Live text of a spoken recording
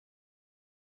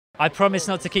I promise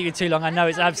not to keep you too long. I know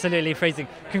it's absolutely freezing.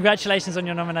 Congratulations on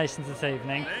your nominations this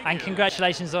evening, and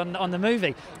congratulations on the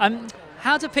movie.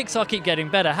 How do Pixar keep getting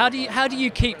better? How do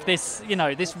you keep this,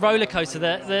 this roller coaster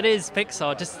that is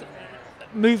Pixar just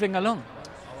moving along?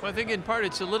 Well, I think in part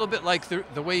it's a little bit like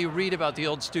the way you read about the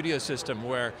old studio system,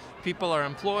 where people are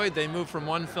employed, they move from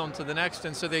one film to the next,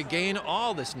 and so they gain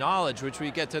all this knowledge, which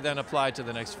we get to then apply to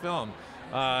the next film.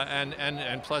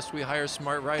 And plus we hire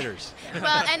smart writers.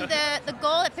 Well, and the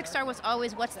goal at Pixar was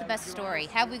always, what's the best story?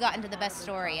 Have we gotten to the best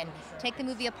story? And take the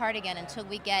movie apart again until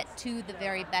we get to the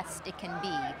very best it can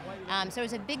be. So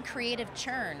there's a big creative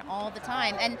churn all the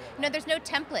time. And there's no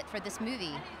template for this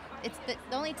movie. It's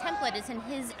the only template is in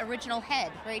his original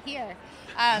head right here.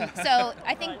 So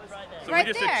I think so right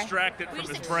we just there, extract it from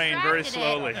his brain very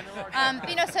slowly.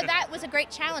 So that was a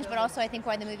great challenge, but also I think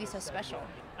why the movie's so special.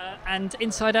 And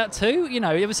Inside Out 2,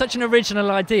 it was such an original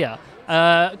idea.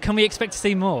 Can we expect to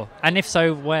see more? And if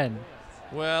so, when?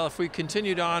 Well, if we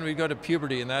continued on, we'd go to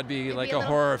puberty, and that'd be like a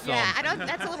horror film. Yeah,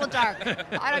 that's a little dark.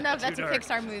 I don't know if that's a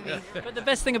Pixar movie. But the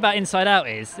best thing about Inside Out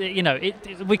is,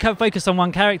 we can focus on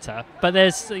one character, but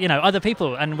there's, other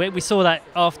people, and we saw that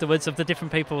afterwards of the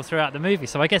different people throughout the movie.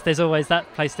 So I guess there's always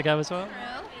that place to go as well.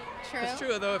 True. It's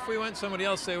true, though. If we went somebody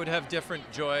else, they would have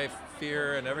different joy,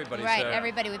 fear, and everybody. Right,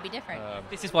 everybody would be different.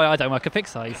 This is why I don't work at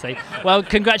Pixar, you see. Well,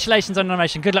 congratulations on the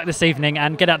nomination. Good luck this evening,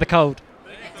 and get out the cold.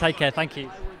 Take care. Thank you.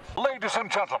 Ladies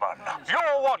and gentlemen,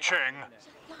 you're watching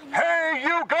Hey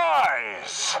You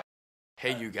Guys!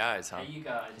 Hey You Guys, huh? Hey You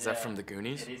Guys. Is that from the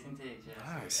Goonies? It is indeed, yes.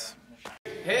 Nice.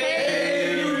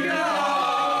 Hey